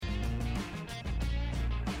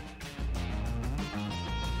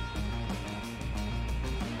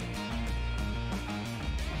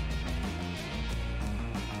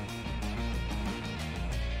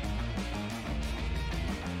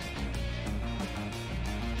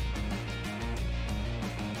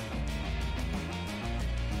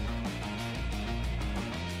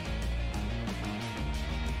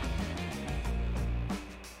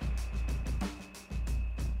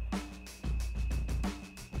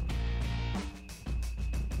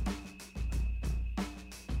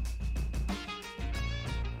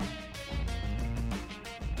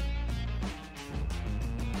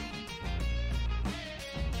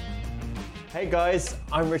Hey guys,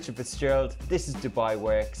 I'm Richard Fitzgerald. This is Dubai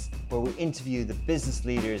Works, where we interview the business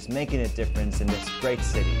leaders making a difference in this great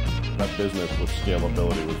city. That business with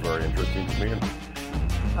scalability was very interesting to me.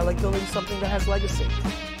 I like building something that has legacy.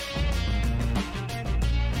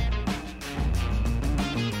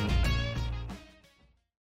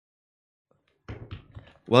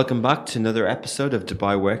 Welcome back to another episode of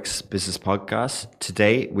Dubai Works Business Podcast.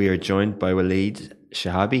 Today we are joined by Walid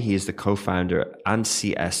Shahabi. He is the co-founder and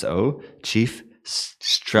CSO, Chief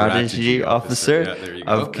Strategy Officer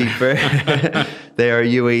of Keeper. They are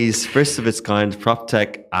UAE's first of its kind prop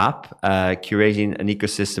tech app, curating an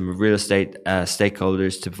ecosystem of real estate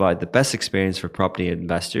stakeholders to provide the best experience for property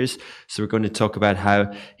investors. So we're going to talk about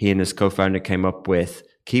how he and his co-founder came up with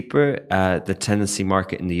Keeper, the tenancy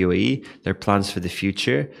market in the UAE, their plans for the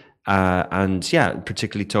future, and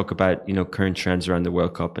particularly talk about current trends around the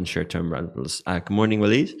World Cup and short-term rentals. Good morning,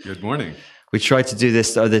 Walid. Good morning. We tried to do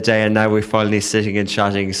this the other day, and now we're finally sitting and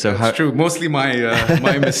chatting. So that's true. Mostly my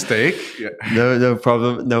my mistake. Yeah. No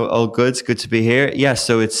problem. No, all good. Good to be here. Yeah.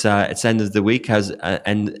 So it's end of the week. How's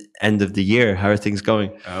end of the year? How are things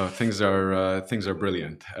going? Things are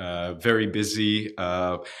brilliant. Very busy.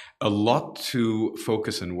 A lot to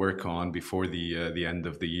focus and work on before the end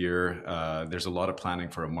of the year. There's a lot of planning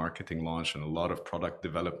for a marketing launch and a lot of product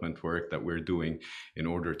development work that we're doing in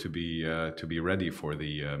order to be ready for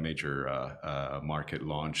the major market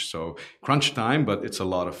launch. So crunch time, but it's a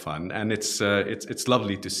lot of fun, and it's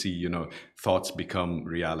lovely to see thoughts become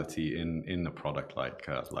reality in a product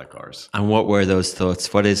like ours. And what were those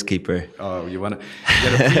thoughts? What is Keeper? Oh, you want to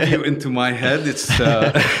get a preview into my head? It's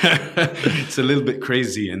it's a little bit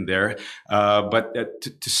crazy in there, but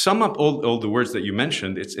to sum up all the words that you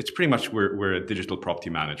mentioned, it's pretty much we're a digital property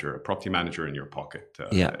manager in your pocket,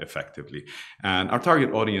 effectively. And our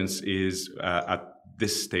target audience is at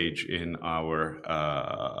this stage in our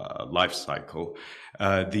life cycle,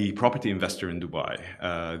 the property investor in Dubai,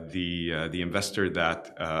 the investor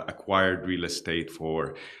that acquired real estate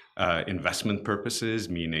for investment purposes,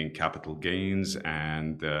 meaning capital gains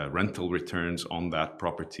and rental returns on that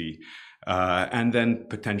property, and then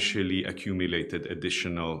potentially accumulated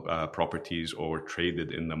additional properties or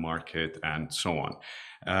traded in the market and so on.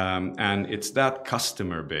 And it's that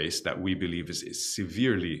customer base that we believe is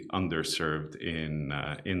severely underserved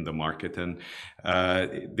in the market, and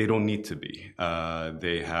they don't need to be.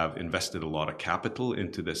 They have invested a lot of capital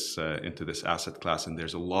into this asset class, and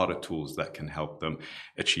there's a lot of tools that can help them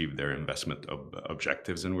achieve their investment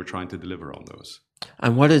objectives, and we're trying to deliver on those.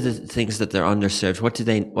 And what are the things that they're underserved?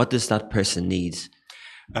 What does that person need?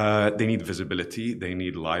 They need visibility, they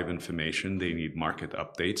need live information, they need market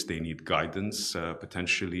updates, they need guidance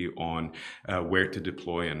potentially on where to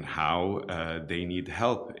deploy and how. They need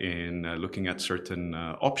help in looking at certain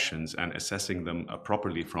options and assessing them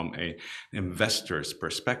properly from an investor's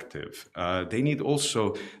perspective. They need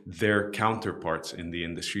also their counterparts in the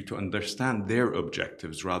industry to understand their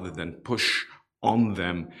objectives rather than push on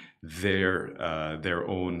them their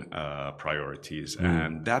own priorities.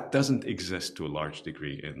 And that doesn't exist to a large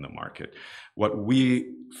degree in the market. What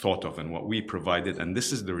we thought of and what we provided, and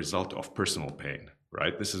this is the result of personal pain,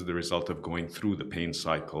 right? This is the result of going through the pain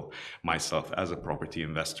cycle myself as a property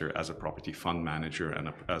investor, as a property fund manager,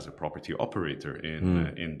 and as a property operator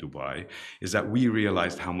in Dubai, is that we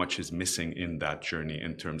realized how much is missing in that journey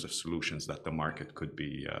in terms of solutions that the market could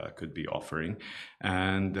be offering,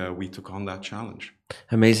 and we took on that challenge.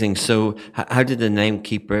 Amazing. So how did the name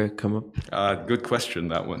Keeper come up? Good question,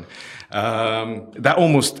 that one. That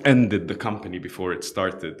almost ended the company before it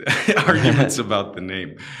started. Arguments about the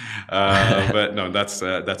name. But no, that's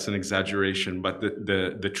an exaggeration. But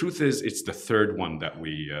the truth is, it's the third one that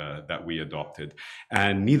we adopted,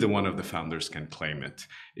 and neither one of the founders can claim it.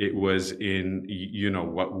 It was in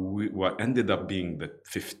what ended up being the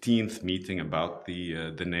 15th meeting about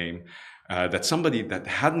the name. That somebody that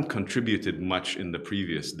hadn't contributed much in the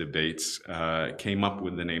previous debates came up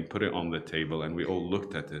with the name, put it on the table, and we all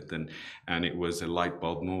looked at it, and it was a light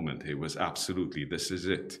bulb moment. It was absolutely, this is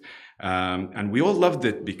it. And we all loved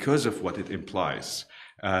it because of what it implies.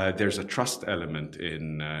 There's a trust element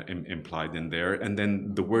implied in there, and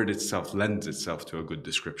then the word itself lends itself to a good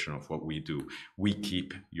description of what we do. We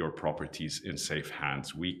keep your properties in safe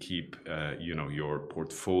hands. We keep your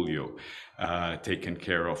portfolio taken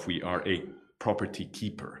care of. We are a property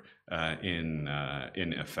keeper. in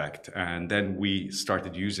effect. And then we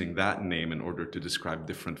started using that name in order to describe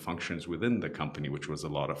different functions within the company, which was a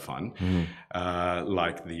lot of fun,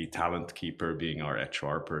 like the talent keeper being our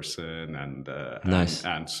HR person, and nice.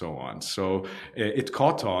 and so on. So it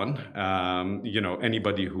caught on.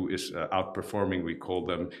 Anybody who is outperforming, we call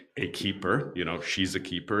them a keeper. She's a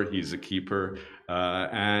keeper, he's a keeper.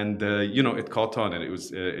 It caught on, and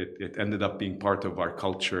it ended up being part of our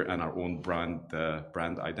culture and our own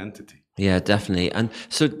brand identity. Yeah, definitely. And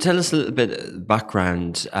so tell us a little bit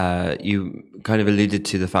background. You kind of alluded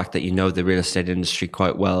to the fact that you know the real estate industry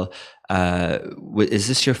quite well. Is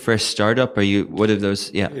this your first startup? Are you one of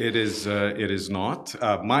those? Yeah, it is. It is not.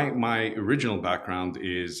 My original background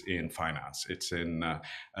is in finance. It's in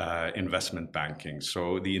investment banking.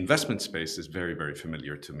 So the investment space is very, very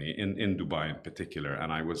familiar to me in Dubai in particular.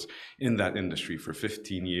 And I was in that industry for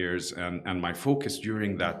 15 years. And my focus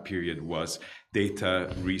during that period was data,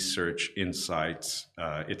 research, insights,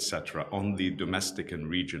 etc., on the domestic and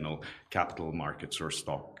regional capital markets or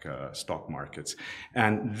stock markets.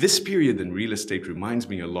 And this period in real estate reminds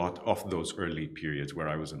me a lot of those early periods where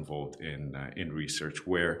I was involved in research,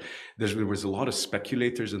 where there was a lot of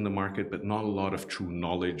speculators in the market, but not a lot of true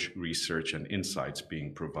knowledge, research, and insights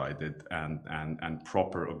being provided, and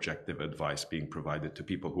proper objective advice being provided to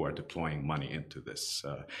people who are deploying money into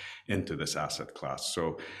this asset class.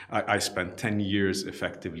 So I spent 10 years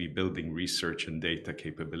effectively building research and data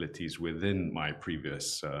capabilities within my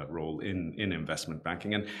previous role in investment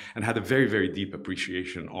banking, and had a very, very deep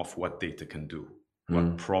appreciation of what data can do,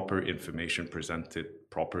 what proper information presented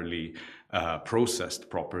properly, processed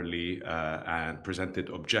properly, and presented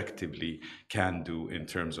objectively can do in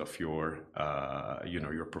terms of your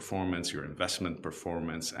performance, your investment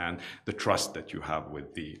performance, and the trust that you have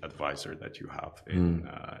with the advisor that you have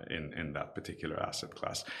in that particular asset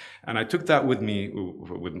class. And I took that with me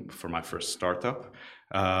for my first startup.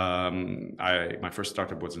 My first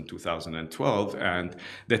startup was in 2012, and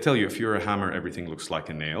they tell you if you're a hammer, everything looks like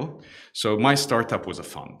a nail. So my startup was a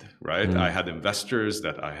fund, right? I had investors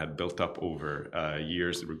that I had built up over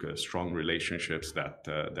years, strong relationships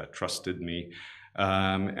that trusted me,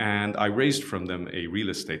 and I raised from them a real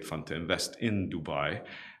estate fund to invest in Dubai.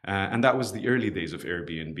 And that was the early days of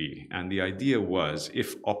Airbnb. And the idea was,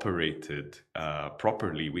 if operated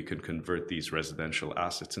properly, we can convert these residential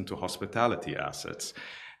assets into hospitality assets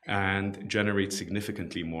and generate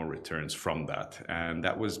significantly more returns from that. And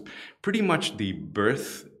that was pretty much the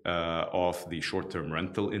birth of the short-term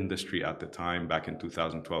rental industry at the time. Back in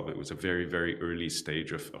 2012, it was a very, very early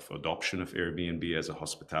stage of adoption of Airbnb as a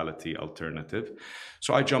hospitality alternative.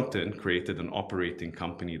 So I jumped in, created an operating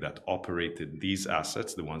company that operated these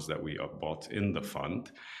assets, the ones that we bought in the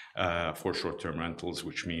fund, for short-term rentals,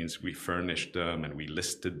 which means we furnished them and we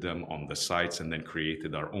listed them on the sites, and then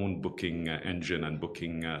created our own booking engine and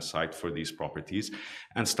booking site for these properties,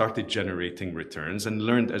 and started generating returns, and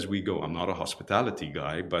learned as we go. I'm not a hospitality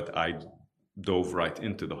guy, but I dove right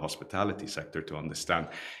into the hospitality sector to understand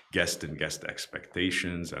guest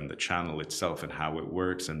expectations and the channel itself and how it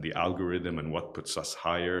works and the algorithm and what puts us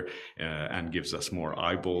higher and gives us more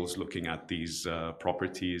eyeballs looking at these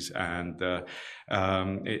properties. And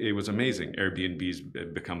it was amazing. Airbnb's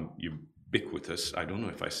become ubiquitous. I don't know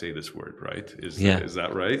if I say this word right. Is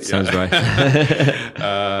that right? Sounds right.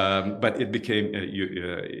 But it became,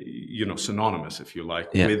 synonymous, if you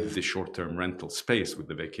like, with the short-term rental space, with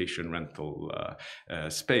the vacation rental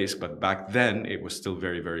space. But back then, it was still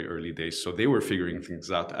very, very early days. So they were figuring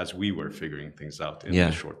things out as we were figuring things out in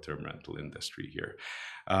the short-term rental industry here.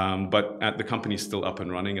 But the company is still up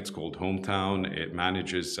and running. It's called Hometown. It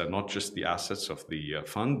manages not just the assets of the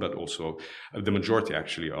fund, but also the majority,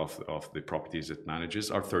 actually, of the properties it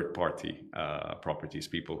manages are third-party properties,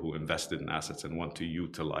 people who invested in assets and want to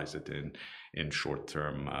utilize it in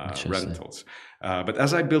short-term rentals. But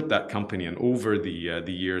as I built that company, and over the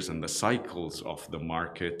years and the cycles of the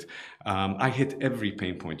market, I hit every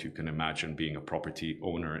pain point you can imagine being a property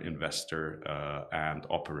owner, investor, and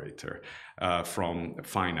operator, from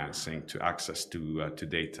financing to access to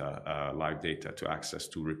data, live data, to access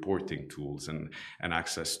to reporting tools, and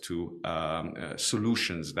access to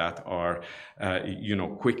solutions that are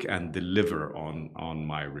quick and deliver on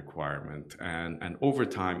my requirement. And over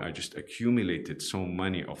time, I just accumulated so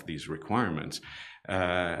many of these requirements.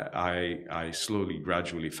 I slowly,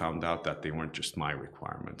 gradually found out that they weren't just my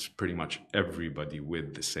requirements. Pretty much everybody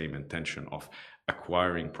with the same intention of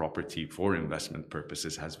acquiring property for investment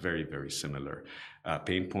purposes has very, very similar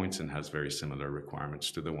pain points and has very similar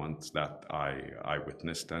requirements to the ones that I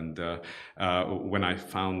witnessed. And when I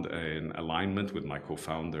found an alignment with my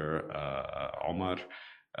co-founder, Omar,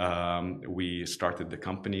 We started the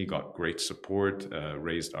company, got great support,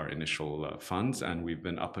 raised our initial funds, and we've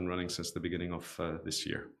been up and running since the beginning of this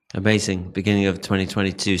year. Amazing. Beginning of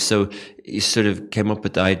 2022. So you sort of came up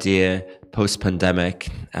with the idea post-pandemic.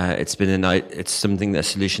 It's been it's something, a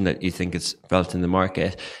solution that you think is felt in the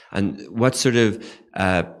market. And what sort of,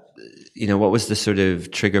 what was the sort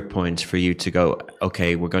of trigger point for you to go,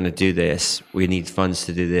 okay, we're going to do this. We need funds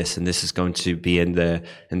to do this, and this is going to be in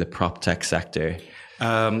the prop tech sector.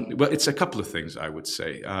 Well, it's a couple of things, I would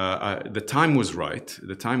say. The time was right.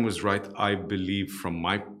 The time was right, I believe, from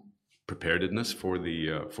my preparedness for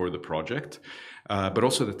the project, but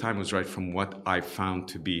also the time was right from what I found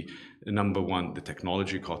to be, number one, the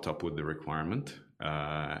technology caught up with the requirement.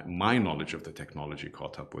 My knowledge of the technology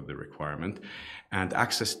caught up with the requirement, and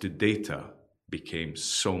access to data became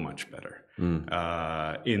so much better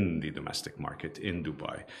in the domestic market in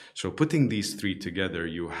Dubai. So putting these three together,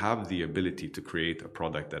 you have the ability to create a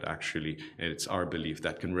product that actually, and it's our belief,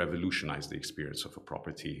 that can revolutionize the experience of a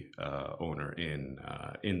property owner in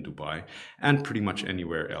Dubai and pretty much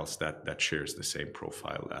anywhere else that shares the same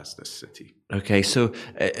profile as this city. Okay, so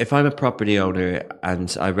if I'm a property owner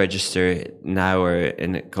and I register now, or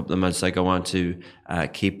in a couple of months I go on to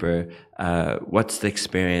Keeper, what's the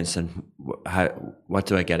experience and what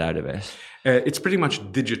do I get out of it? It's pretty much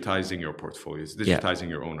digitizing your portfolio. It's digitizing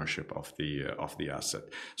your ownership of the asset.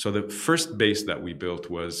 So the first base that we built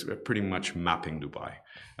was pretty much mapping Dubai.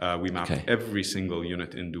 We mapped every single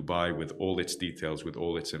unit in Dubai with all its details, with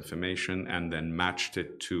all its information, and then matched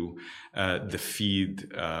it to the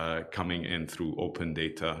feed coming in through open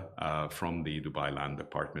data from the Dubai Land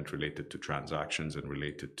Department related to transactions and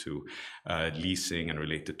related to leasing and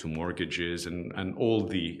related to mortgages and all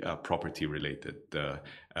the property-related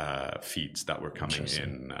feeds that were coming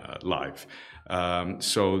in live.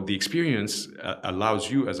 So the experience allows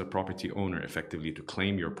you as a property owner effectively to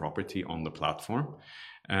claim your property on the platform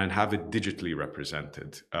and have it digitally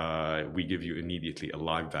represented. We give you immediately a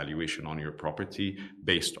live valuation on your property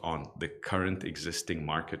based on the current existing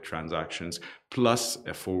market transactions, plus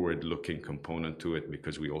a forward-looking component to it,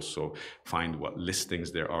 because we also find what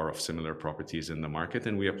listings there are of similar properties in the market,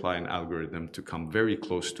 and we apply an algorithm to come very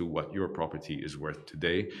close to what your property is worth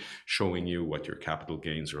today, showing you what your capital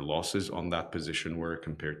gains or losses on that position were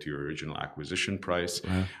compared to your original acquisition price.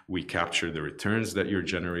 We capture the returns that you're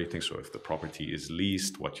generating, so if the property is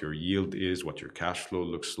leased, what your yield is, what your cash flow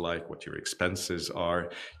looks like, what your expenses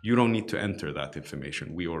are. You don't need to enter that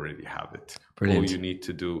information. We already have it. Brilliant. All you need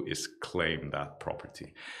to do is claim that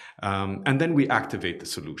property. And then we activate the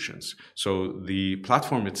solutions. So the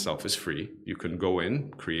platform itself is free. You can go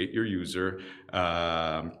in, create your user,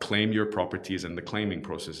 claim your properties, and the claiming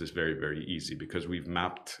process is very, very easy because we've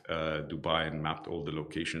mapped Dubai and mapped all the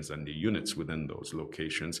locations and the units within those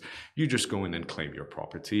locations. You just go in and claim your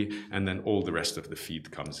property, and then all the rest of the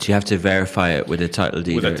feed comes in. Do you have to verify it with a title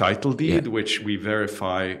deed? With a title deed, which we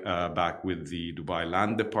verify back with the Dubai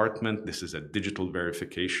Land Department. This is a digital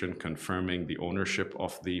verification confirming the ownership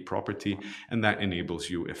of the property, and that enables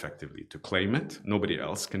you effectively to claim it. Nobody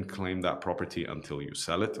else can claim that property until you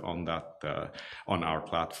sell it on that on our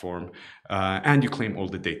platform, and you claim all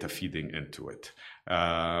the data feeding into it.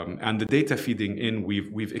 And the data feeding in,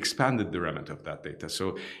 we've expanded the remit of that data.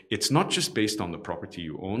 So it's not just based on the property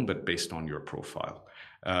you own, but based on your profile.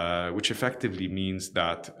 Which effectively means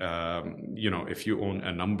that if you own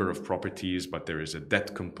a number of properties, but there is a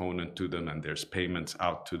debt component to them and there's payments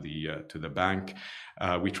out to the bank,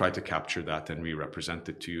 we try to capture that and re-represent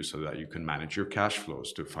it to you so that you can manage your cash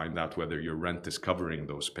flows to find out whether your rent is covering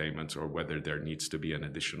those payments or whether there needs to be an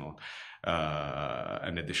additional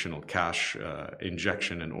cash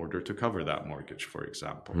injection in order to cover that mortgage, for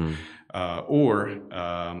example. Or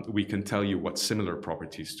we can tell you what similar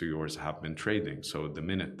properties to yours have been trading. So the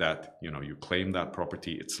minute that you claim that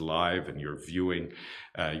property, it's live and you're viewing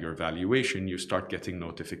your valuation, you start getting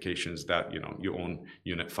notifications that you own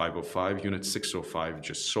unit 505, unit 605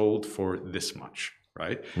 just sold for this much.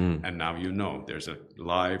 Right? And now there's a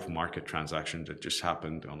live market transaction that just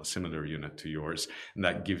happened on a similar unit to yours, and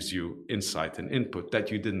that gives you insight and input that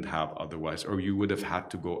you didn't have otherwise, or you would have had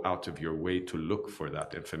to go out of your way to look for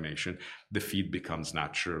that information. The feed becomes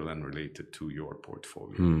natural and related to your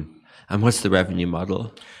portfolio. And what's the revenue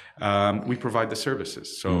model? We provide the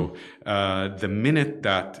services. So the minute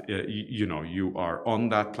that you are on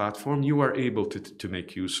that platform, you are able to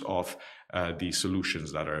make use of the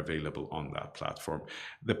solutions that are available on that platform.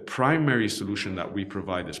 The primary solution that we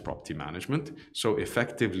provide is property management. So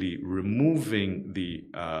effectively removing the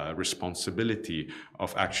responsibility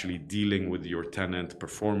of actually dealing with your tenant,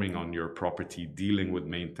 performing on your property, dealing with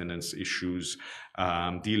maintenance issues,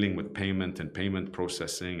 dealing with payment and payment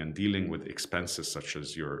processing, and dealing with expenses such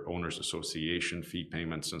as your owners association fee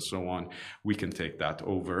payments and so on. We can take that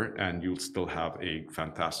over, and you'll still have a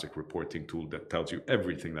fantastic reporting tool that tells you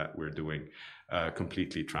everything that we're doing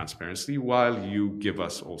completely transparently, while you give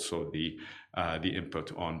us also the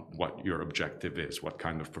input on what your objective is, what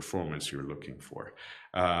kind of performance you're looking for.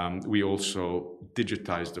 We also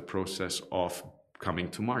digitize the process of coming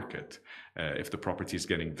to market. If the property is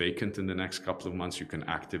getting vacant in the next couple of months, you can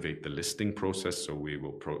activate the listing process. So we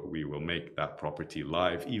will make that property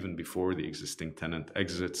live even before the existing tenant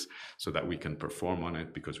exits, so that we can perform on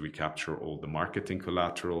it, because we capture all the marketing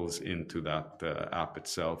collaterals into that app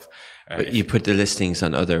itself. But you put the listings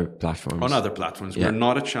on other platforms? On other platforms. Yeah. We're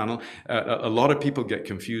not a channel. A lot of people get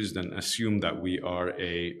confused and assume that we are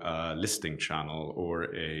a listing channel or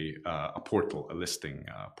a portal, a listing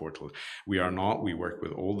portal. We are not. We work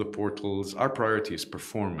with all the portals. Our priority is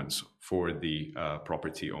performance for the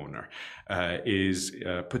property owner, is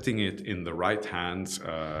putting it in the right hands.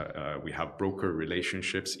 We have broker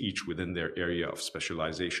relationships, each within their area of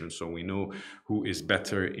specialization, so we know who is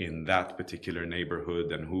better in that particular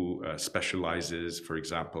neighborhood and who specializes, for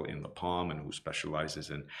example, in the Palm, and who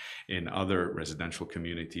specializes in other residential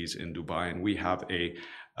communities in Dubai. And we have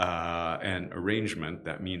an arrangement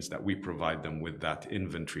that means that we provide them with that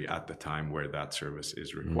inventory at the time where that service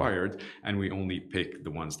is required, and we only pick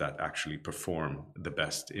the ones that actually perform the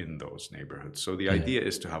best in those neighborhoods. So the idea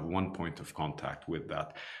is to have one point of contact with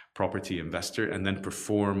that property investor and then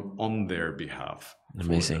perform on their behalf.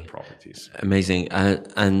 Amazing. For their properties. Amazing.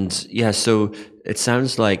 And yeah, so it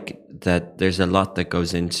sounds like that there's a lot that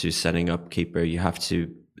goes into setting up Keeper. You have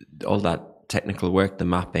to, all that technical work, the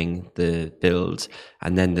mapping, the build,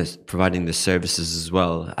 and then providing the services as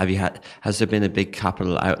well. Has there been a big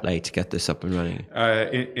capital outlay to get this up and running?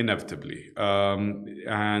 Inevitably.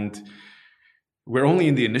 And we're only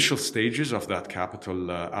in the initial stages of that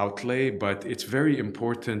capital outlay, but it's very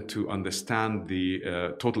important to understand the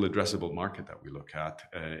total addressable market that we look at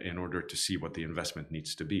in order to see what the investment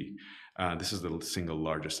needs to be. This is the single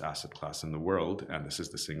largest asset class in the world, and this is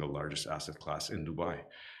the single largest asset class in Dubai.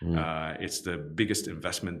 It's the biggest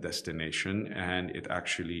investment destination, and it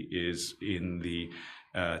actually is in the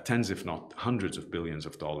tens, if not hundreds of billions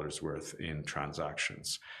of dollars worth in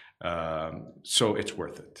transactions. So it's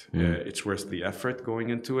worth it. It's worth the effort going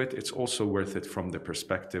into it. It's also worth it from the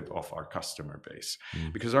perspective of our customer base,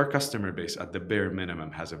 because our customer base at the bare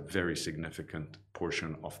minimum has a very significant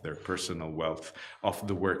portion of their personal wealth, of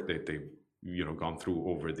the work that they've gone through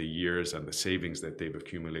over the years and the savings that they've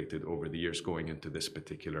accumulated over the years going into this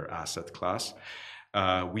particular asset class.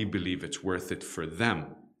 We believe it's worth it for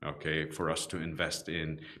them, for us to invest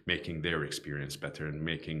in making their experience better and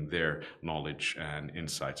making their knowledge and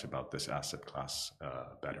insights about this asset class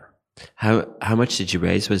better. How much did you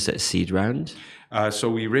raise? Was it a seed round? So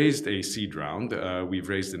we raised a seed round. We've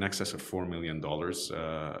raised in excess of $4 million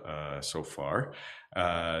so far.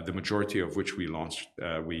 The majority of which we launched,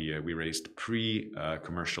 we raised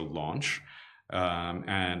pre-commercial launch.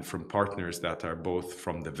 And from partners that are both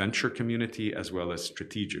from the venture community as well as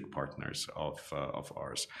strategic partners of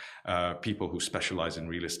ours, people who specialize in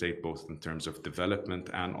real estate, both in terms of development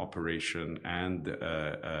and operation, and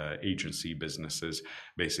agency businesses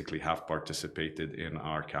basically have participated in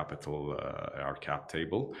our capital, our cap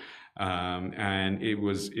table. And it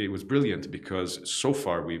was brilliant, because so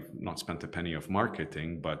far we've not spent a penny of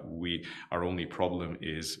marketing, but our only problem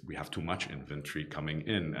is we have too much inventory coming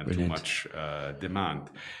in and too much demand.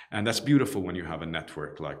 And that's beautiful when you have a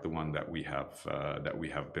network like the one that we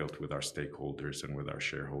have built with our stakeholders and with our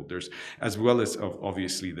shareholders, as well as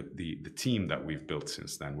obviously the team that we've built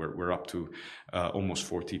since then. We're up to almost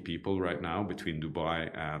 40 people right now between Dubai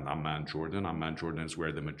and Amman, Jordan. Amman, Jordan is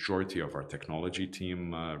where the majority of our technology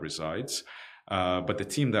team resides. But the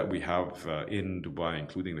team that we have in Dubai,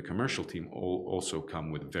 including the commercial team, also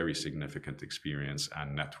come with very significant experience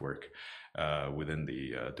and network within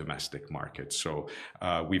the domestic market. So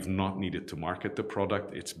we've not needed to market the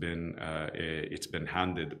product. It's been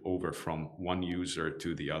handed over from one user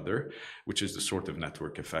to the other, which is the sort of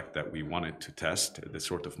network effect that we wanted to test, the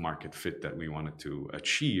sort of market fit that we wanted to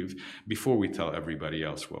achieve before we tell everybody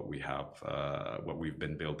else what we have, what we've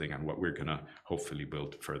been building, and what we're going to hopefully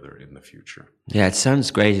build further in the future. Yeah, it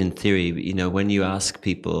sounds great in theory. When you ask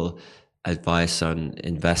people advice on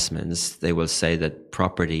investments, they will say that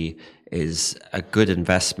property is a good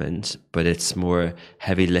investment, but it's more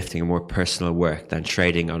heavy lifting and more personal work than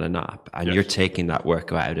trading on an app. And Yes. you're taking that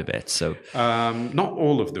work out of it. So not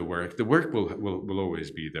all of the work. The work will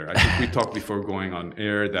always be there. I think we talked before going on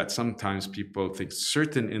air that sometimes people think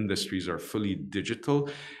certain industries are fully digital.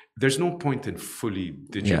 There's no point in fully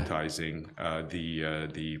digitizing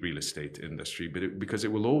the real estate industry, but because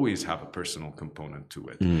it will always have a personal component to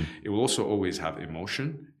it. It will also always have emotion.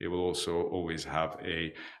 It will also always have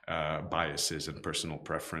biases and personal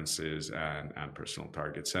preferences and personal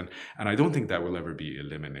targets. And I don't think that will ever be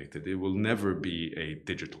eliminated. It will never be a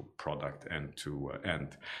digital product end to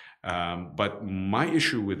end. But my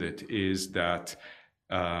issue with it is that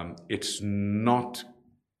it's not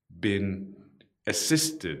been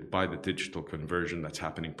assisted by the digital conversion that's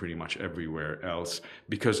happening pretty much everywhere else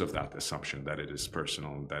because of that assumption that it is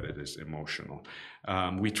personal, that it is emotional.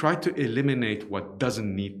 We try to eliminate what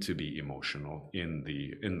doesn't need to be emotional in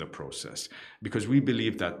the process, because we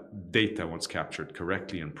believe that data, once captured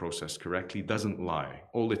correctly and processed correctly, doesn't lie.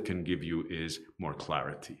 All it can give you is more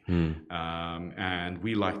clarity. And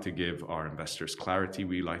we like to give our investors clarity.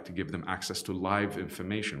 We like to give them access to live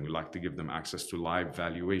information. We like to give them access to live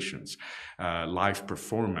valuations, live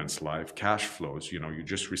performance, live cash flows. You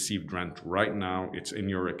just received rent right now. It's in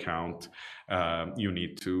your account. You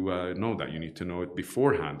need to know that. You need to know it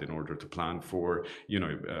beforehand in order to plan for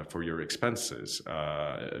your expenses.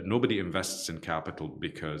 Nobody invests in capital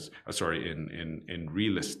because, in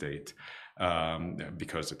real estate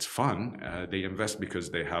because it's fun. They invest because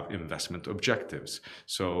they have investment objectives.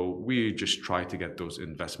 So we just try to get those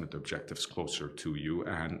investment objectives closer to you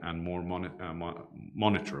and more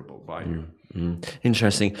monitorable by you.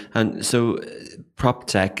 Interesting. And so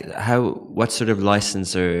PropTech, what sort of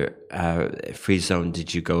license or free zone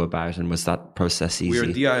did you go about, and was that process easy? We're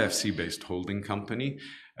a DIFC-based holding company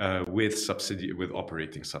with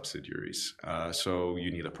operating subsidiaries. So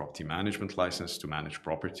you need a property management license to manage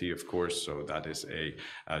property, of course. So that is a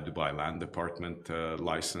Dubai Land Department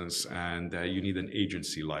license, and you need an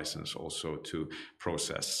agency license also to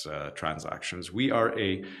process transactions. We are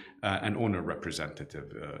an owner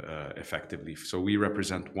representative, effectively. So we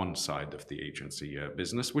represent one side of the agency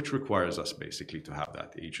business, which requires us basically to have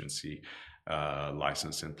that agency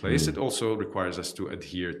license in place. It also requires us to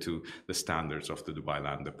adhere to the standards of the Dubai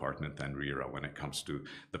Land Department and RERA when it comes to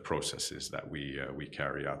the processes that we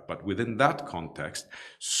carry out. But within that context,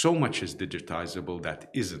 so much is digitizable that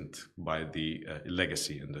isn't by the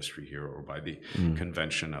legacy industry here or by the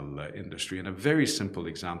conventional industry. And a very simple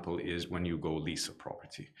example is when you go lease a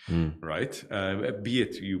property, right? Be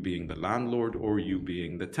it you being the landlord or you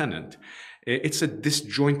being the tenant. It's a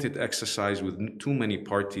disjointed exercise with too many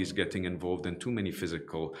parties getting involved and too many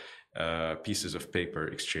physical pieces of paper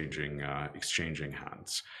exchanging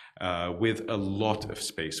hands, with a lot of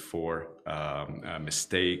space for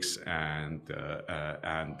mistakes and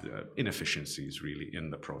inefficiencies really in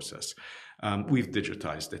the process. We've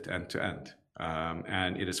digitized it end to end.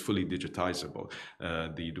 And it is fully digitizable.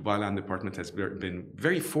 The Dubai Land Department has been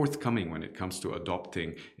very forthcoming when it comes to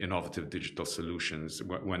adopting innovative digital solutions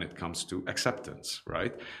when it comes to acceptance,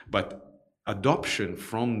 right? But adoption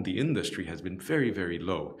from the industry has been very, very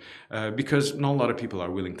low because not a lot of people are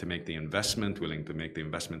willing to make the investment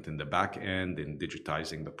in the back end, in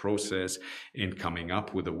digitizing the process, in coming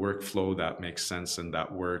up with a workflow that makes sense and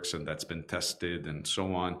that works and that's been tested and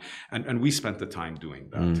so on. And we spent the time doing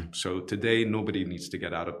that. So today, nobody needs to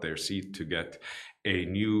get out of their seat to get a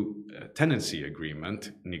new tenancy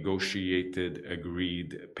agreement negotiated,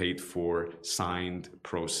 agreed, paid for, signed,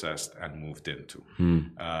 processed, and moved into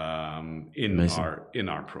in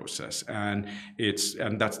our process. And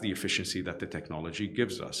that's the efficiency that the technology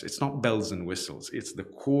gives us. It's not bells and whistles. It's the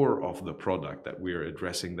core of the product that we're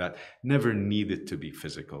addressing that never needed to be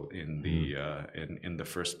physical in the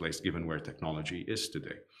first place, given where technology is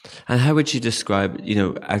today. And how would you describe,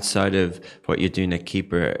 outside of what you're doing at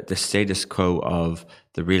Keeper, the status quo of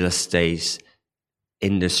the real estate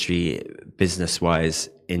industry business-wise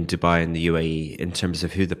in Dubai and the UAE in terms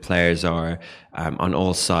of who the players are on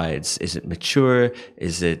all sides? Is it mature?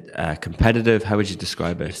 Is it competitive? How would you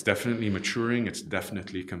describe it? It's definitely maturing. It's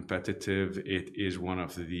definitely competitive. It is one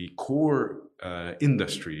of the core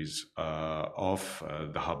industries of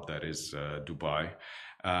the hub that is Dubai.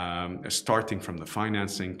 starting from the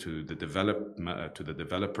financing to the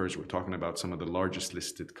developers. We're talking about some of the largest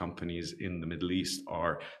listed companies in the Middle East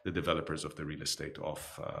are the developers of the real estate of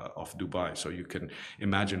Dubai. So you can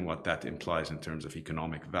imagine what that implies in terms of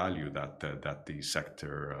economic value that the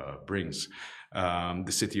sector brings.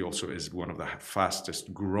 The city also is one of the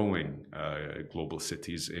fastest growing global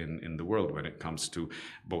cities in the world when it comes to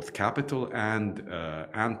both capital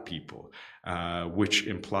and people, which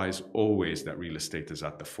implies always that real estate is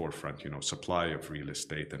at the forefront. Supply of real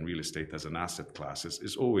estate and real estate as an asset class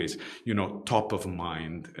is always, top of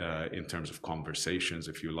mind in terms of conversations,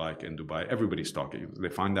 if you like, in Dubai. Everybody's talking. They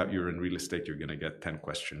find out you're in real estate, you're going to get 10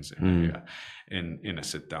 questions in a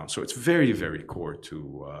sit down. So it's very, very core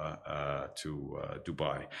to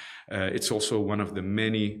Dubai. It's also one of the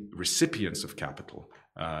many recipients of capital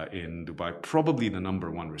in Dubai. Probably the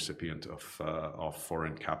number one recipient of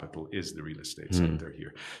foreign capital is the real estate sector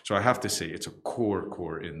here. So I have to say it's a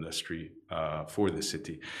core industry for the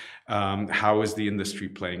city. How is the industry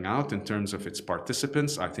playing out in terms of its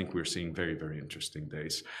participants? I think we're seeing very, very interesting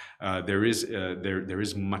days. There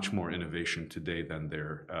is much more innovation today than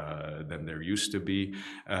there used to be.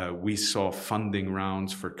 We saw funding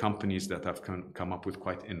rounds for companies that have come up with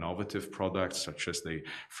quite innovative products, such as the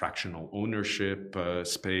fractional ownership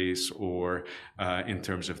space, or in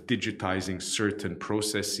terms of digitizing certain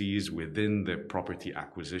processes within the property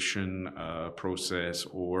acquisition process,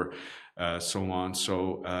 or so on.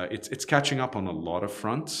 So it's catching up on a lot of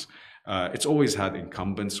fronts. It's always had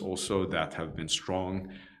incumbents also that have been strong.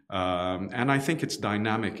 And I think it's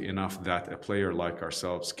dynamic enough that a player like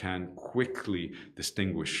ourselves can quickly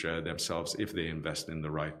distinguish themselves if they invest in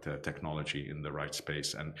the right technology in the right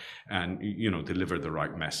space and deliver the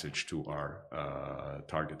right message to our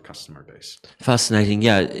target customer base. Fascinating.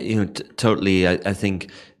 Yeah, totally. I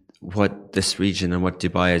think what this region and what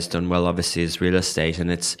Dubai has done well, obviously, is real estate,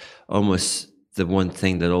 and it's almost the one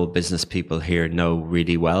thing that all business people here know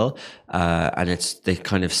really well, and they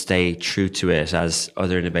kind of stay true to it as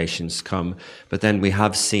other innovations come. But then we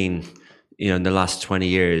have seen, in the last 20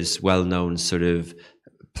 years, well-known sort of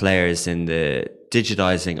players in the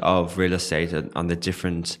digitizing of real estate and on the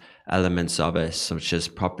different elements of it, such as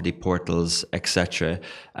property portals, etc.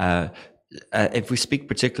 If we speak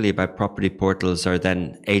particularly about property portals, or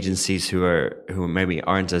then agencies who maybe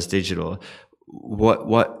aren't as digital,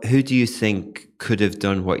 who do you think could have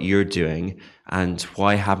done what you're doing, and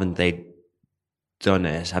why haven't they done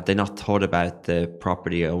it? Have they not thought about the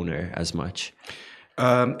property owner as much?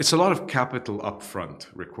 It's a lot of capital upfront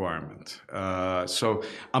requirement. So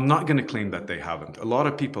I'm not going to claim that they haven't. A lot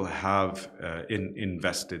of people have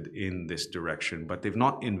invested in this direction, but they've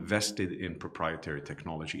not invested in proprietary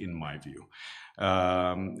technology, in my view.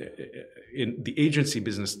 In the agency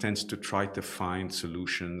business tends to try to find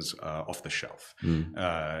solutions off the shelf,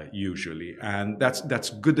 usually, and that's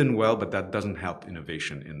good and well, but that doesn't help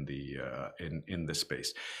innovation in the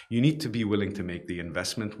space. You need to be willing to make the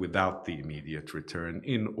investment without the immediate return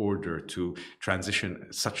in order to transition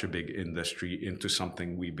such a big industry into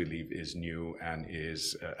something we believe is new and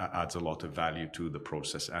adds a lot of value to the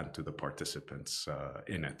process and to the participants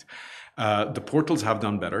in it. The portals have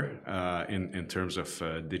done better in terms of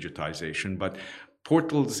digitization, but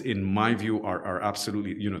portals, in my view, are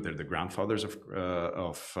absolutely, they're the grandfathers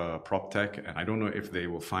of prop tech, and I don't know if they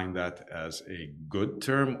will find that as a good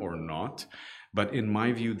term or not, but in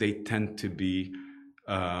my view, they tend to be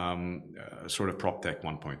sort of prop tech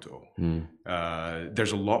 1.0.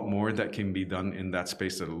 There's a lot more that can be done in that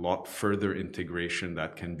space. There's a lot further integration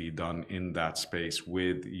that can be done in that space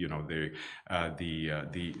with the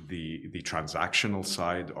transactional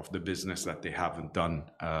side of the business that they haven't done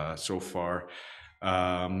so far.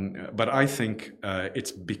 But I think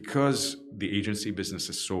it's because the agency business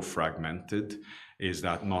is so fragmented, is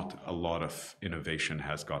that not a lot of innovation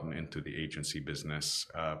has gotten into the agency business.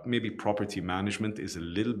 Maybe property management is a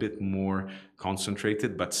little bit more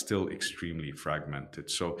concentrated, but still extremely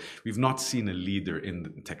fragmented. So we've not seen a leader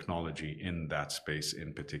in technology in that space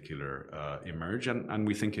in particular emerge, and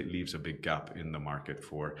we think it leaves a big gap in the market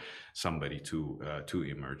for somebody to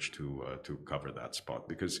emerge to cover that spot.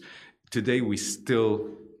 Because today we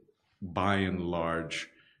still, by and large,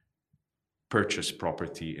 purchase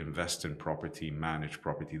property, invest in property, manage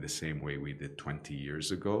property the same way we did 20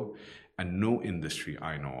 years ago. And no industry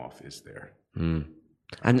I know of is there.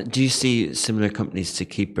 And do you see similar companies to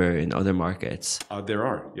Keeper in other markets? There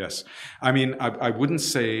are, yes. I mean, I wouldn't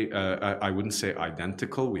say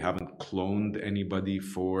identical. We haven't cloned anybody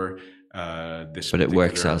for this, but it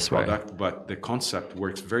works elsewhere. Product, but the concept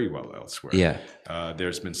works very well elsewhere. Yeah.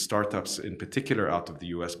 There's been startups in particular out of the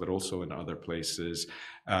US, but also in other places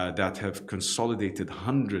that have consolidated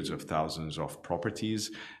hundreds of thousands of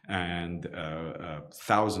properties and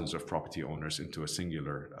thousands of property owners into a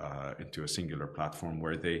singular platform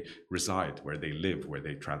where they reside, where they live, where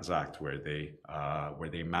they transact, where they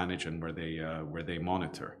manage, and where they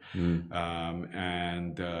monitor.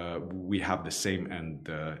 And we have the same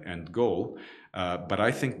end goal. But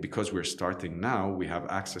I think because we're starting now, we have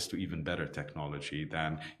access to even better technology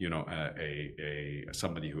than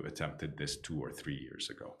somebody who attempted this 2 or 3 years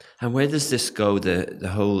ago. And where does this go? The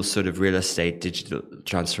whole sort of real estate digital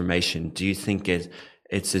transformation. Do you think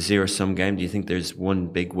it's a zero-sum game? Do you think there's one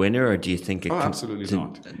big winner, or do you think it? Absolutely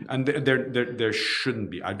not. And there shouldn't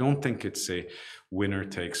be. I don't think it's a winner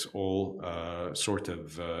takes all sort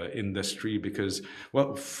of industry because,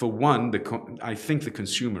 well, for one, I think the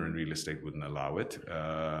consumer in real estate wouldn't allow it.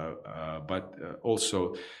 But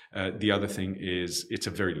also, the other thing is it's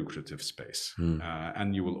a very lucrative space,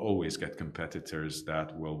 and you will always get competitors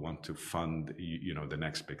that will want to fund, the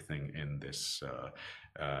next big thing in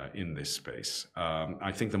this space.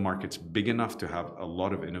 I think the market's big enough to have a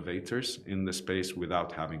lot of innovators in the space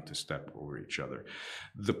without having to step over each other.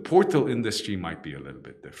 The portal industry might be a little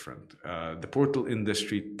bit different. The portal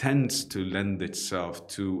industry tends to lend itself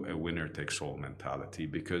to a winner-takes-all mentality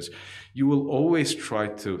because you will always try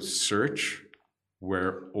to search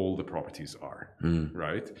where all the properties are,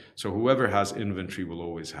 right? So whoever has inventory will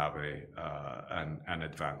always have an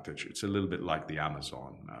advantage. It's a little bit like the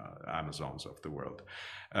Amazons of the world.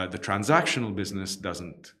 The transactional business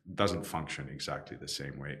doesn't function exactly the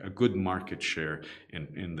same way. A good market share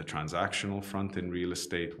in the transactional front in real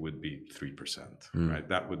estate would be 3%, right?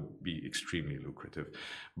 That would be extremely lucrative.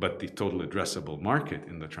 But the total addressable market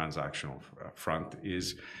in the transactional front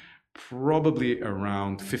is probably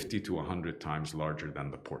around 50 to 100 times larger than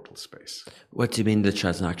the portal space. What do you mean the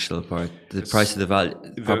transactional part? The price of the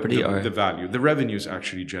property? The value. The revenue is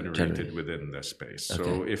actually generated within the space. Okay.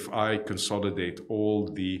 So if I consolidate all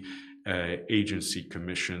the agency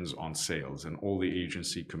commissions on sales and all the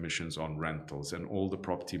agency commissions on rentals and all the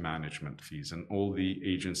property management fees and all the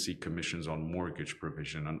agency commissions on mortgage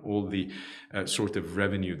provision and all the sort of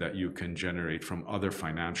revenue that you can generate from other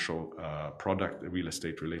financial real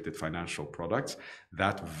estate related financial products,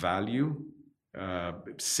 that value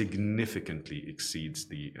significantly exceeds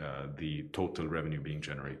the total revenue being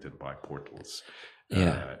generated by portals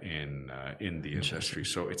in the industry.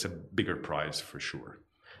 So it's a bigger prize for sure.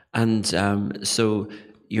 And so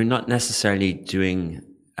you're not necessarily doing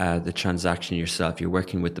the transaction yourself. You're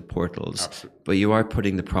working with the portals. Absolutely. But you are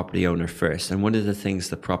putting the property owner first. And one of the things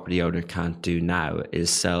the property owner can't do now is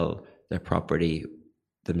sell their property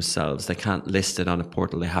themselves. They can't list it on a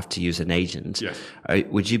portal. They have to use an agent. Yes.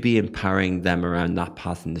 Would you be empowering them around that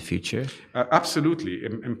path in the future? Absolutely.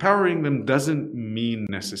 Empowering them doesn't mean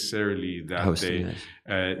necessarily that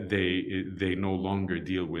they no longer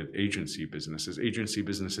deal with agency businesses. Agency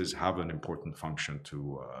businesses have an important function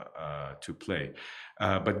to play.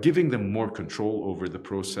 But giving them more control over the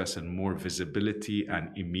process and more visibility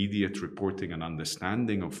and immediate reporting and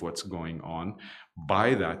understanding of what's going on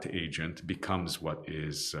by that agent becomes what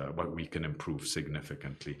we can improve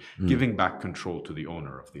significantly. Giving back control to the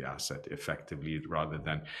owner of the asset effectively rather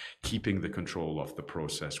than keeping the control of the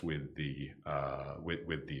process with the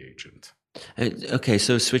agent. Okay,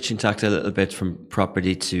 so switching tack a little bit from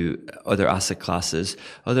property to other asset classes.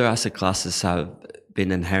 Other asset classes have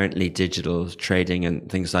been inherently digital trading and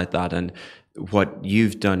things like that, and what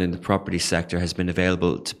you've done in the property sector has been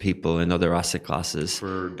available to people in other asset classes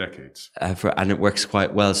for decades, and it works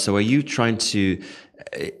quite well. So are you trying to,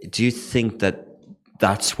 do you think that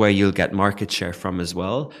that's where you'll get market share from as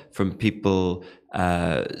well, from people,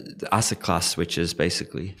 asset class switches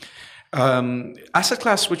basically? Asset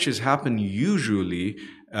class switches happen usually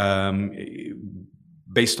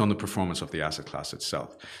based on the performance of the asset class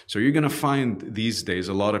itself. So you're going to find these days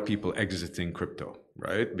a lot of people exiting crypto,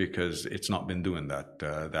 right? Because it's not been doing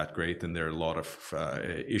that great, and there are a lot of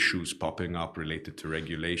issues popping up related to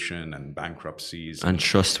regulation and bankruptcies and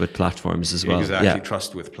trust with platforms as well. Exactly,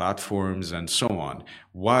 trust with platforms and so on.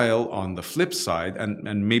 While on the flip side,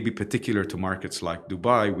 and maybe particular to markets like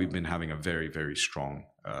Dubai, we've been having a very, very strong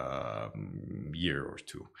year or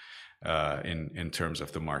two. In terms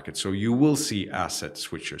of the market. So you will see asset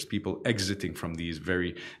switchers, people exiting from these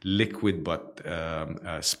very liquid but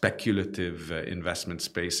speculative investment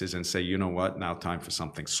spaces and say, you know what, now time for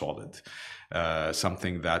something solid,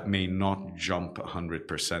 something that may not jump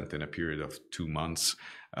 100% in a period of 2 months,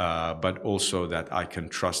 but also that I can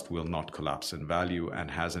trust will not collapse in value and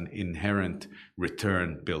has an inherent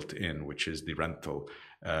return built in, which is the rental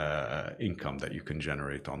income that you can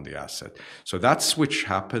generate on the asset. So that switch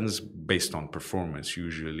happens based on performance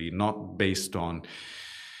usually, not based on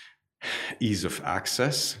ease of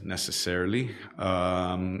access necessarily.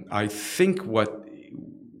 I think what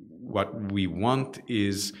we want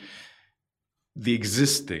is the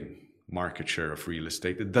existing market share of real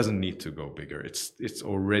estate. It doesn't need to go bigger. It's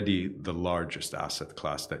already the largest asset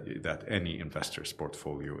class that any investor's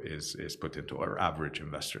portfolio is put into, or average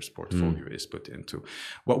investor's portfolio is put into.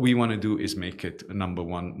 What we want to do is make it, number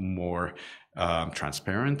one, more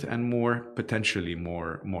transparent and potentially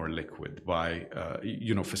more liquid by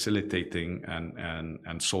facilitating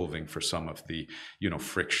and solving for some of the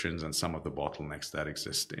frictions and some of the bottlenecks that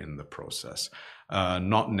exist in the process.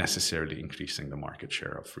 Not necessarily increasing the market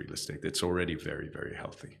share of real estate. It's already very, very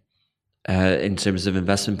healthy. In terms of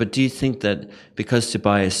investment, but do you think that because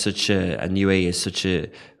Dubai is such and UAE is such a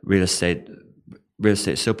real estate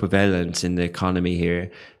so prevalent in the economy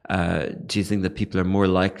here, do you think that people are more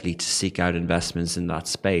likely to seek out investments in that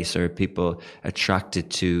space, or are people attracted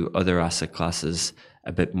to other asset classes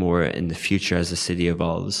a bit more in the future as the city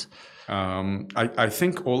evolves? I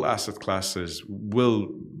think all asset classes will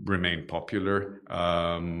remain popular.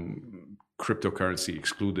 Cryptocurrency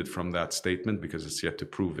excluded from that statement because it's yet to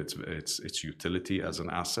prove its utility as an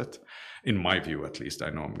asset, in my view at least. I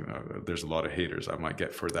know there's a lot of haters I might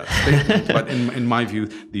get for that statement, but in my view,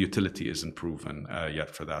 the utility isn't proven yet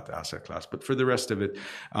for that asset class. But for the rest of it,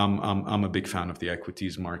 I'm a big fan of the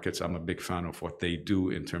equities markets. I'm a big fan of what they do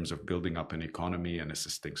in terms of building up an economy and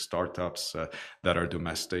assisting startups that are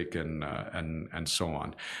domestic and so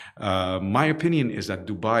on. My opinion is that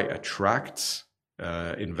Dubai attracts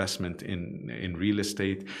investment in real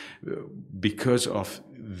estate because of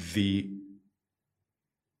the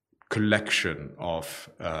collection of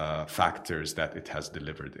factors that it has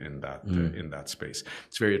delivered in that space.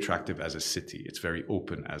 It's very attractive as a city. It's very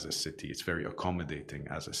open as a city. It's very accommodating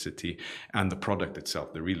as a city, and the product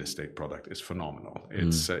itself, the real estate product, is phenomenal.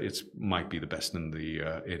 It's might be the best in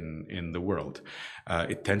the world.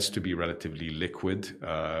 It tends to be relatively liquid,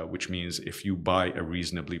 which means if you buy a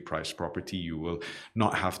reasonably priced property, you will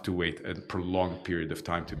not have to wait a prolonged period of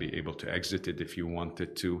time to be able to exit it if you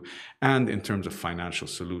wanted to. And in terms of financial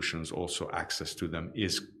solutions, also access to them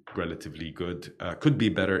is relatively good. Could be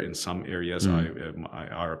better in some areas,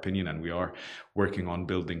 our opinion, and we are working on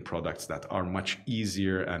building products that are much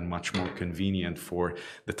easier and much more convenient for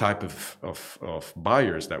the type of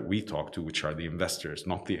buyers that we talk to, which are the investors,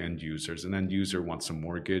 not the end users. An end user wants a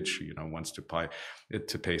mortgage, wants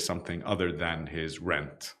to pay something other than his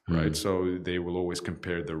rent, right? So they will always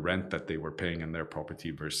compare the rent that they were paying in their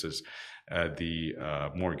property versus the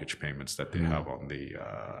mortgage payments that they have on the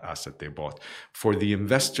asset they bought. For the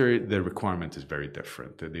investor, the requirement is very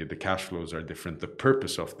different. The cash flows are different. The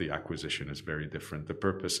purpose of the acquisition is very different. The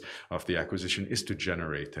purpose of the acquisition is to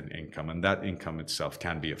generate an income, and that income itself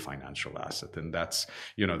can be a financial asset. And that's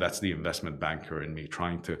the investment banker in me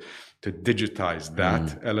trying to digitize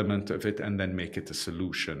that element of it and then make it a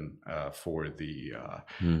solution for the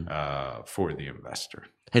investor.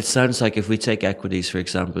 It sounds like, if we take equities, for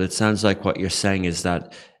example, it sounds like what you're saying is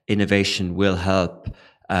that innovation will help.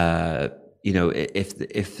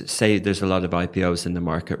 If say there's a lot of IPOs in the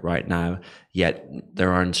market right now, yet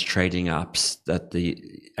there aren't trading apps that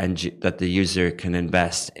the user can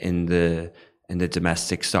invest in the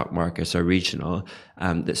domestic stock markets or regional.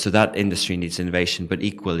 So that industry needs innovation, but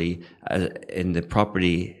equally in the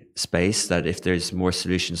property space, that if there's more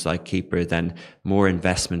solutions like Keeper, then more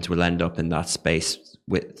investment will end up in that space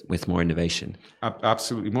with more innovation.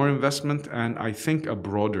 Absolutely, more investment, and I think a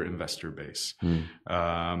broader investor base.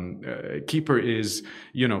 Keeper is,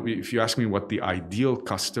 if you ask me what the ideal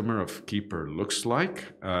customer of Keeper looks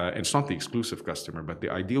like, it's not the exclusive customer, but the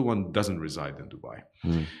ideal one doesn't reside in Dubai.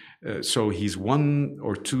 So he's 1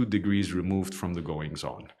 or 2 degrees removed from the goings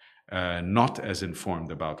on, not as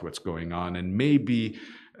informed about what's going on, and maybe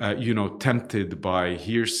tempted by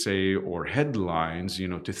hearsay or headlines,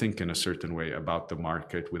 to think in a certain way about the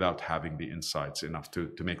market without having the insights enough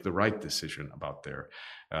to make the right decision about their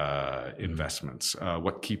investments.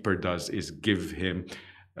 What Keeper does is give him,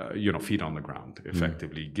 feet on the ground,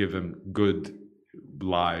 effectively, give him good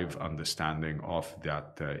live understanding of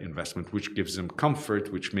that investment, which gives them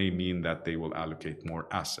comfort, which may mean that they will allocate more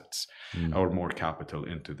assets or more capital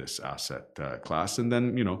into this asset class, and then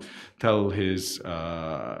tell his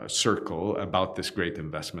circle about this great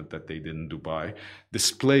investment that they did in Dubai,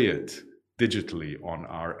 display it digitally on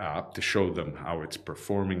our app to show them how it's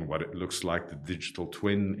performing, what it looks like, the digital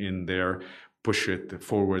twin in there, push it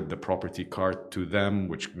forward the property card to them,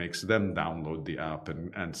 which makes them download the app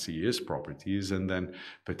and see his properties, and then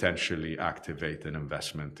potentially activate an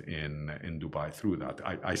investment in Dubai through that.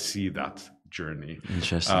 I see that journey.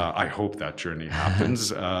 Interesting. I hope that journey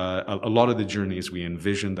happens. A lot of the journeys we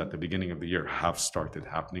envisioned at the beginning of the year have started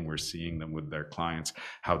happening. We're seeing them with their clients,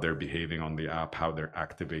 how they're behaving on the app, how they're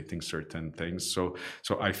activating certain things. So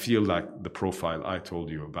I feel like the profile I told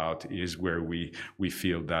you about is where we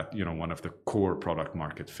feel that, you know, one of the core product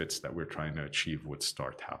market fits that we're trying to achieve would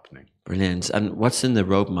start happening. Brilliant. And what's in the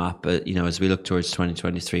roadmap? You know, as we look towards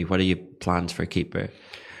 2023, what are your plans for Keeper?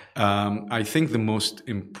 I think the most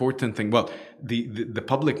important thing, well, the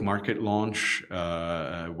public market launch,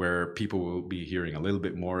 where people will be hearing a little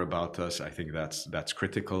bit more about us, I think that's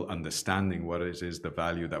critical. Understanding what it is the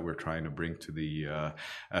value that we're trying to bring to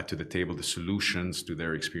the table, the solutions to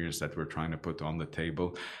their experience that we're trying to put on the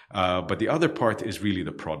table. But the other part is really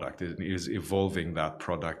the product. It is evolving that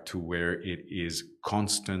product to where it is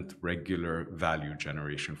constant, regular value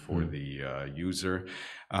generation for the user,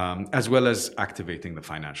 as well as activating the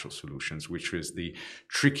financial solutions, which is the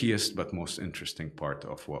trickiest but most interesting part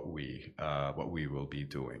of what we will be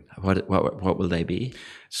doing. What will they be?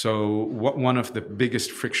 So one of the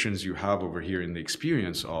biggest frictions you have over here in the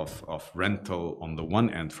experience of rental on the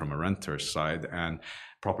one end from a renter's side and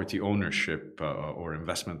property ownership or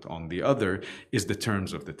investment on the other is the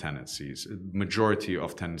terms of the tenancies. Majority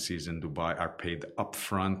of tenancies in Dubai are paid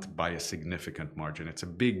upfront by a significant margin. It's a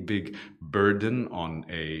big burden on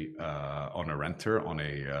a renter, on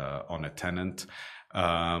a tenant.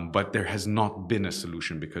 But there has not been a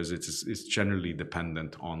solution because it's generally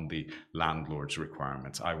dependent on the landlord's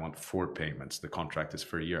requirements. I want 4 payments. The contract is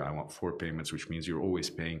for a year. I want 4 payments, which means you're always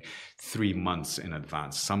paying 3 months in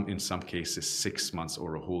advance. In some cases, 6 months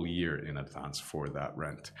or a whole year in advance for that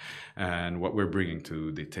rent. And what we're bringing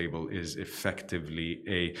to the table is effectively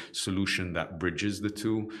a solution that bridges the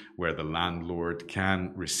two, where the landlord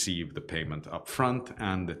can receive the payment upfront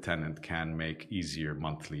and the tenant can make easier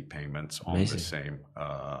monthly payments on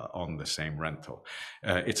the same rental.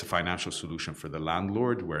 It's a financial solution for the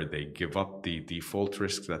landlord where they give up the default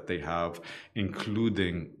risks that they have,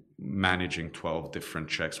 including managing 12 different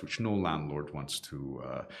checks, which no landlord wants to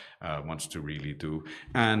really do.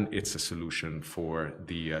 And it's a solution for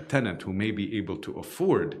the tenant who may be able to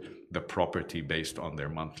afford the property based on their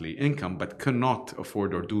monthly income, but cannot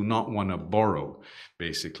afford or do not want to borrow,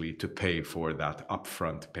 basically, to pay for that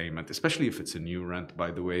upfront payment, especially if it's a new rent, by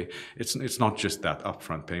the way. It's not just that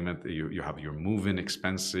upfront payment. You have your move-in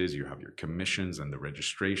expenses, you have your commissions and the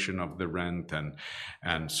registration of the rent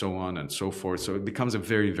and so on and so forth. So it becomes a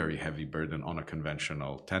very, very heavy burden on a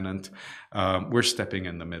conventional tenant. We're stepping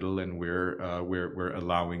in the middle and we're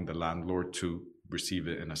allowing the landlord to receive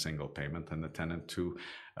it in a single payment and the tenant to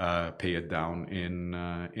pay it down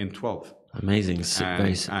in 12. Amazing.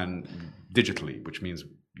 And digitally, which means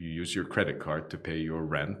you use your credit card to pay your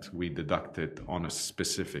rent. We deduct it on a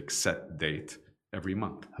specific set date every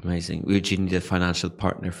month. Amazing. Would you need a financial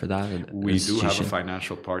partner for that? We do have a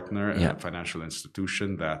financial partner, a financial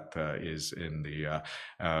institution that is in the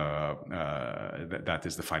that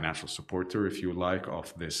is the financial supporter, if you like,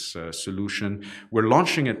 of this solution. We're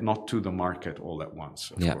launching it not to the market all at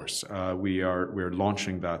once, of course. We're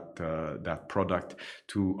launching that product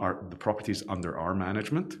to the properties under our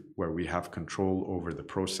management, where we have control over the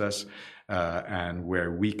process. And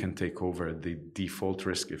where we can take over the default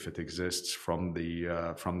risk if it exists from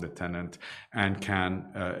the tenant, and can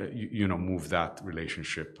move that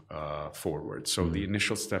relationship forward. So the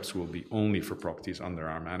initial steps will be only for properties under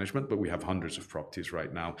our management, but we have hundreds of properties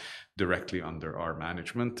right now directly under our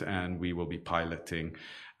management, and we will be piloting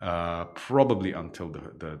probably until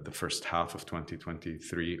the first half of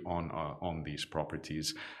 2023 on these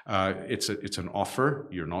properties. It's an offer.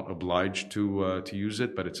 You're not obliged to use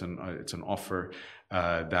it, but it's an offer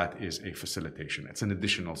that is a facilitation. It's an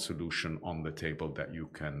additional solution on the table that you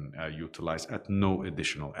can utilize at no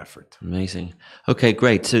additional effort. Amazing. Okay,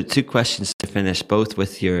 great. So 2 questions to finish, both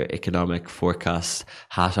with your economic forecast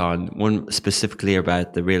hat on. One specifically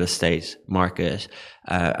about the real estate market,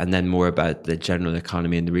 and then more about the general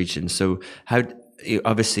economy in the region. So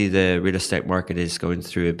obviously the real estate market is going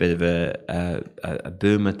through a bit of a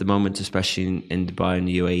boom at the moment, especially in Dubai and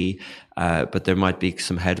the UAE, but there might be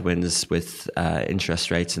some headwinds with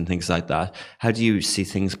interest rates and things like that. How do you see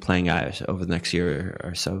things playing out over the next year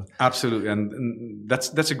or so? Absolutely, and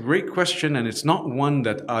that's a great question, and it's not one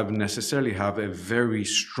that I necessarily have a very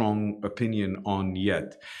strong opinion on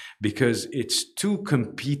yet, because it's 2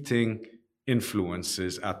 competing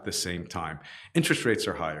influences at the same time. Interest rates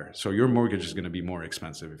are higher, so your mortgage is going to be more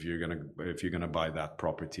expensive if you're going to buy that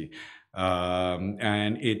property.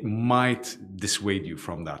 And it might dissuade you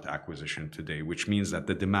from that acquisition today, which means that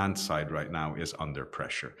the demand side right now is under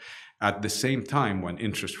pressure. At the same time, when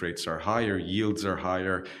interest rates are higher, yields are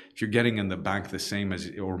higher, if you're getting in the bank the same as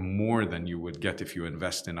or more than you would get if you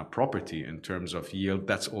invest in a property in terms of yield,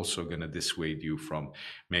 that's also going to dissuade you from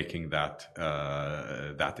making that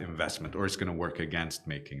that investment, or it's going to work against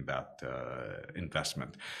making that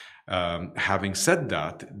investment. Having said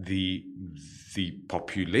that, the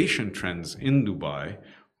population trends in Dubai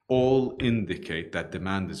all indicate that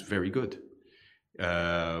demand is very good.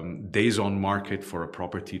 Days on market for a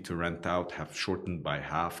property to rent out have shortened by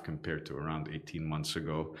half compared to around 18 months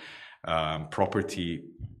ago. Property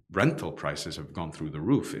rental prices have gone through the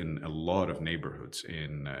roof in a lot of neighborhoods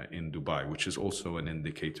in Dubai, which is also an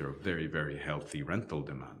indicator of very, very healthy rental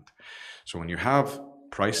demand. So when you have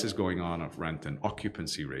prices going on of rent and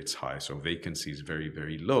occupancy rates high, so vacancies very,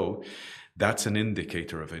 very low, that's an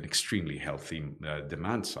indicator of an extremely healthy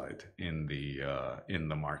demand side in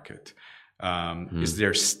the market. Is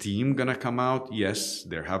there steam going to come out? Yes,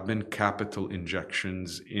 there have been capital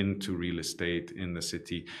injections into real estate in the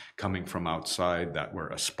city coming from outside that were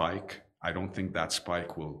a spike. I don't think that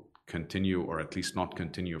spike will continue, or at least not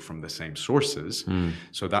continue from the same sources.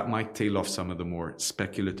 So that might tail off some of the more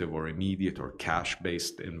speculative or immediate or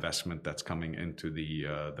cash-based investment that's coming into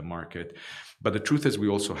the market. But the truth is, we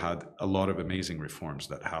also had a lot of amazing reforms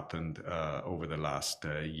that happened over the last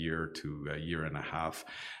year to a year and a half,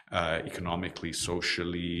 economically,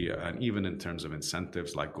 socially, and even in terms of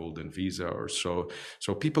incentives like Golden Visa or so.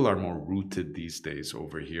 So people are more rooted these days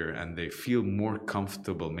over here, and they feel more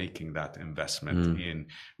comfortable making that investment in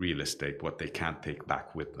real estate, what they can't take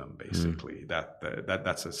back with them, basically.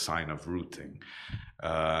 That's a sign of rooting.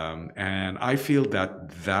 And I feel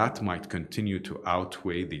that might continue to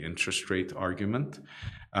outweigh the interest rate argument,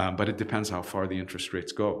 but it depends how far the interest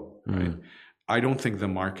rates go, right? I don't think the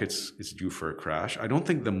market is due for a crash. I don't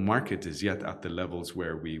think the market is yet at the levels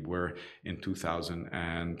where we were in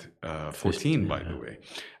 2014, by the way.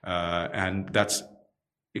 And that's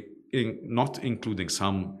not including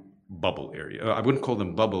some bubble area. I wouldn't call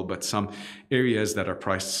them bubble, but some areas that are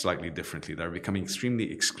priced slightly differently, that are becoming extremely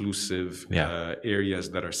exclusive, areas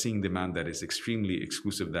that are seeing demand that is extremely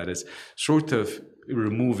exclusive, that is sort of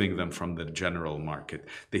removing them from the general market.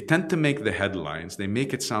 They tend to make the headlines. They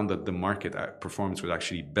make it sound that the market performance was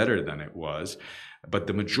actually better than it was. But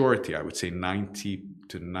the majority, I would say 90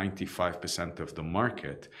 to 95% of the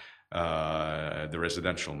market, the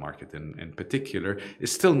residential market in particular,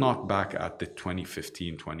 is still not back at the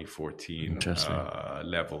 2015, 2014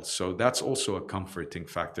 levels. So that's also a comforting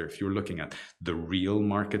factor. If you're looking at the real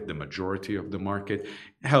market, the majority of the market,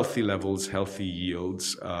 healthy levels, healthy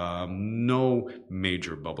yields, no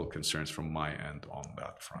major bubble concerns from my end on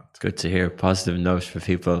that front. Good to hear. Positive note for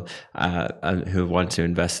people who want to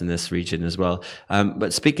invest in this region as well.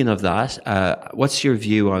 But speaking of that, what's your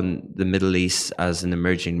view on the Middle East as an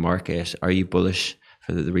emerging market? Are you bullish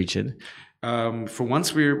for the region? For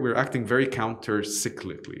once, we're acting very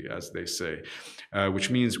counter-cyclically, as they say,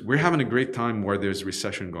 which means we're having a great time where there's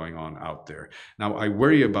recession going on out there. Now, I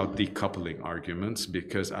worry about decoupling arguments,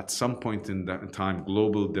 because at some point in that time,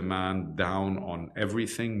 global demand down on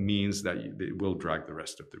everything means that it will drag the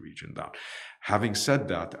rest of the region down. Having said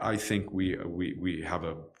that, I think we have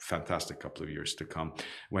a fantastic couple of years to come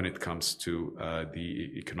when it comes to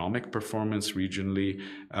the economic performance regionally,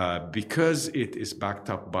 because it is backed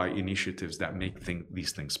up by initiatives that make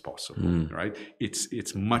these things possible, right?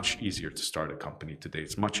 It's much easier to start a company today.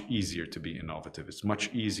 It's much easier to be innovative. It's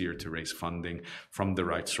much easier to raise funding from the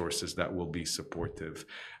right sources that will be supportive.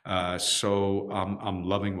 So I'm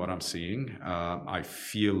loving what I'm seeing. I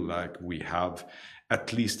feel like we have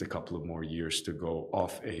at least a couple of more years to go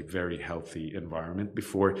off a very healthy environment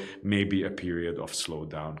before maybe a period of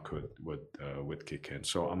slowdown would kick in.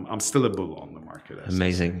 So I'm still a bull on the market.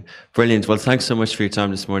 Amazing. Brilliant. Well, thanks so much for your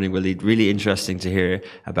time this morning, Waleed. Really interesting to hear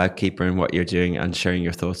about Keeper and what you're doing and sharing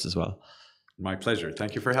your thoughts as well. My pleasure.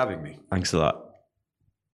 Thank you for having me. Thanks a lot.